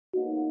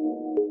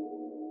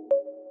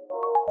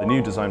The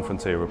new Design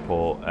Frontier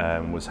report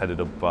was headed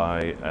up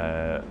by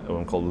a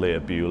woman called Leah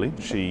Bewley.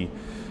 She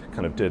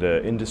kind of did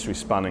an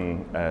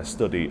industry-spanning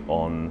study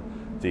on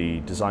the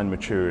design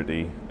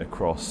maturity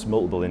across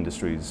multiple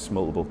industries,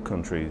 multiple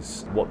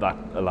countries. What that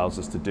allows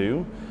us to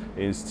do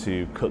is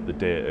to cut the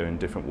data in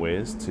different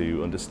ways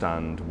to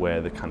understand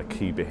where the kind of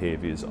key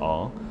behaviours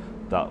are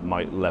that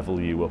might level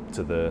you up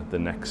to the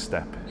next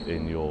step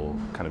in your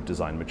kind of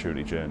design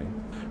maturity journey.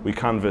 We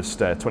canvassed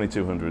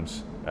 2,200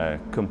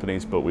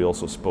 companies, but we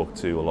also spoke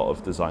to a lot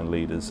of design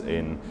leaders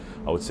in,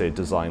 I would say,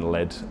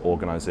 design-led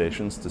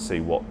organisations to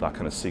see what that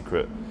kind of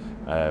secret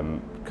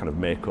kind of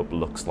makeup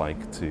looks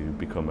like to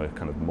become a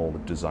kind of more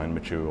design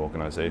mature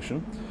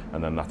organisation.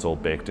 And then that's all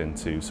baked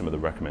into some of the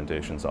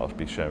recommendations that I'll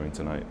be sharing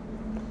tonight.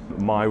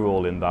 My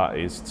role in that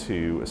is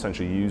to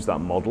essentially use that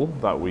model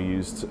that we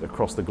used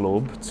across the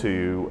globe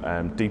to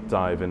deep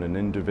dive in an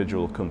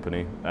individual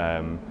company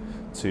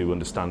to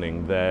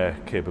understanding their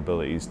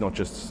capabilities, not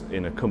just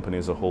in a company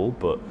as a whole,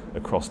 but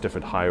across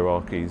different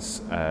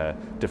hierarchies,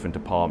 different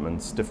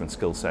departments, different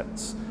skill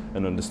sets,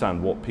 and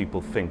understand what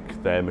people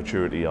think their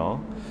maturity are,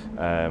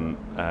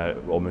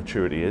 or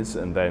maturity is,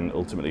 and then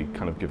ultimately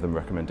kind of give them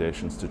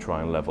recommendations to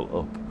try and level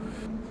up.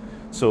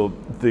 So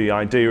the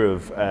idea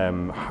of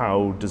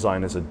how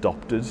design is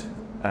adopted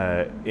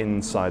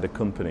inside a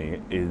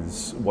company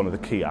is one of the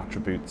key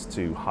attributes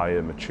to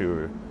higher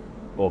mature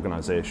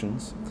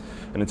organisations.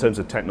 And in terms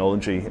of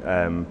technology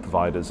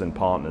providers and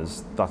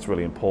partners, that's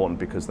really important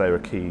because they're a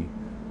key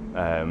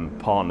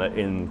partner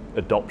in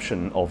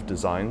adoption of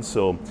design.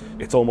 So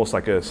it's almost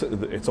like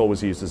it's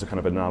always used as a kind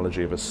of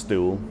analogy of a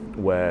stool,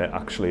 where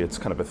actually it's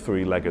kind of a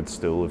three-legged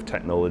stool of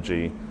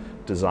technology,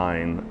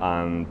 design,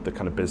 and the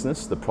kind of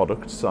business, the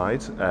product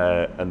side,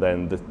 and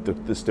then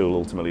the stool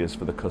ultimately is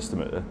for the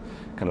customer to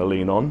kind of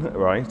lean on,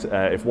 right?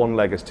 If one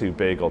leg is too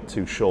big or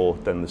too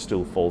short, then the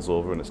stool falls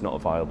over and it's not a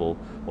viable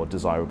or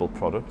desirable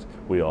product.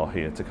 We are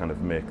here to kind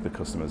of make the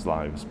customers'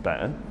 lives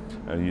better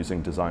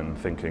using design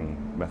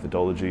thinking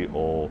methodology,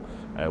 or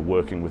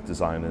working with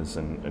designers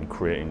and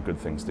creating good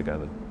things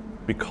together.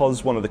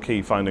 Because one of the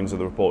key findings of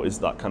the report is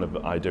that kind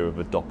of idea of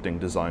adopting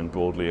design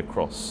broadly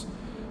across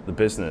the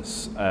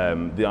business,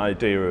 the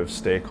idea of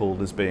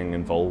stakeholders being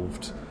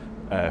involved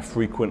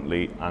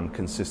frequently and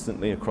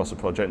consistently across a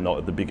project, not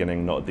at the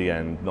beginning, not at the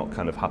end, not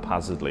kind of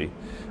haphazardly.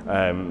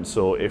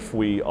 So if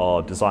we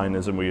are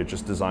designers and we are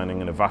just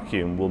designing in a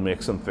vacuum, we'll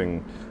make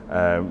something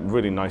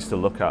really nice to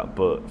look at,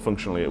 but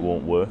functionally it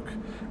won't work.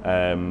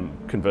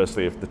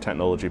 Conversely, if the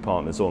technology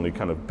partners only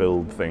kind of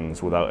build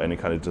things without any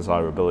kind of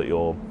desirability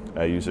or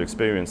user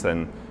experience,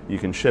 then you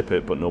can ship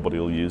it, but nobody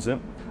will use it.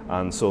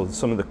 And so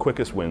some of the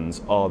quickest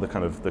wins are the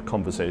kind of the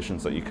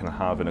conversations that you can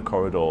have in a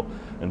corridor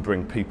and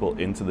bring people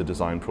into the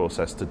design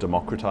process to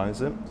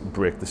democratize it,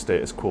 break the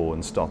status quo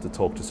and start to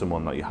talk to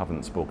someone that you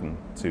haven't spoken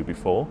to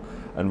before,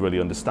 and really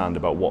understand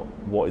about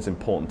what is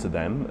important to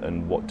them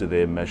and what do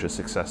they measure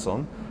success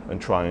on,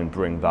 and try and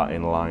bring that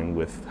in line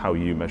with how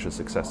you measure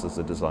success as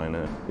a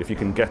designer. If you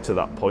can get to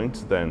that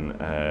point, then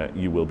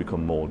you will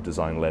become more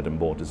design-led and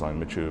more design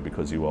mature,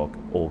 because you are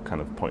all kind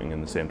of pointing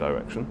in the same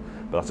direction.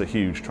 But that's a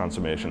huge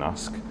transformation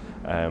ask.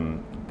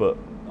 But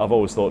I've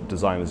always thought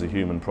design is a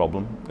human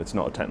problem. It's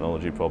not a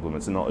technology problem.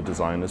 It's not a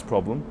designer's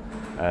problem.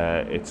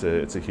 It's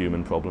a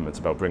human problem. It's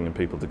about bringing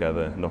people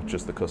together, not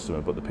just the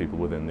customer, but the people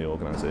within the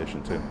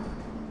organisation too.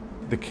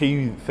 The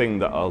key thing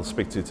that I'll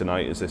speak to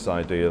tonight is this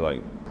idea,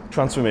 like,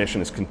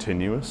 transformation is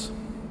continuous.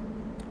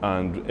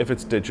 And if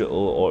it's digital,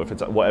 or if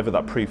it's whatever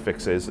that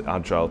prefix is,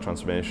 agile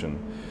transformation,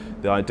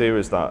 the idea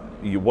is that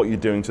what you're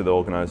doing to the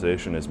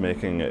organisation is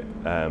making it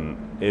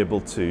able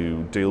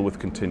to deal with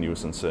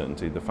continuous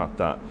uncertainty. The fact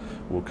that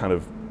we're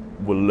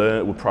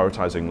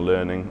prioritising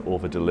learning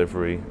over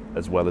delivery,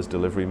 as well as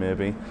delivery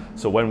maybe.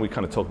 So when we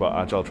kind of talk about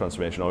agile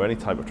transformation or any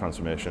type of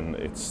transformation,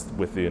 it's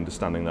with the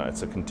understanding that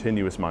it's a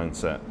continuous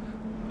mindset.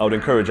 I would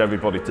encourage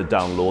everybody to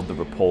download the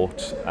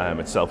report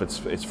itself.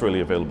 It's freely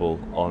available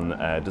on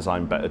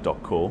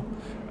designbetter.co.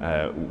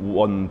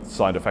 One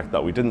side effect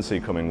that we didn't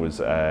see coming was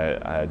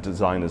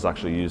designers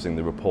actually using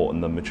the report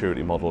and the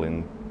maturity model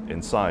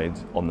inside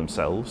on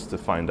themselves to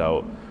find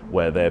out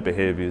where their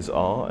behaviours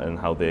are and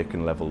how they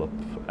can level up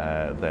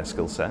their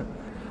skill set.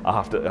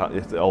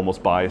 It's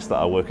almost biased that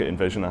I work at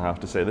InVision, I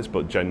have to say this,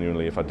 but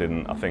genuinely, if I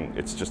didn't, I think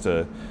it's just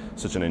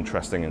such an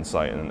interesting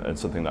insight and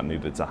something that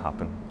needed to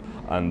happen.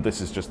 And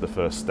this is just the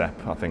first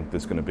step. I think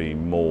there's going to be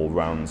more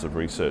rounds of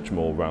research,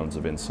 more rounds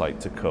of insight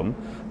to come,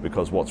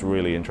 because what's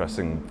really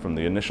interesting from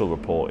the initial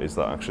report is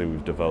that actually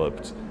we've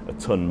developed a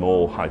ton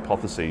more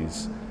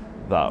hypotheses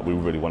that we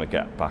really want to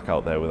get back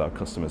out there with our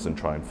customers and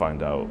try and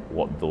find out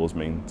what those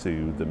mean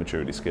to the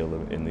maturity scale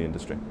in the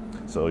industry.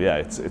 So yeah,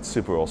 it's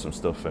super awesome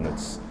stuff, and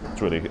it's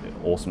really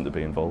awesome to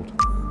be involved.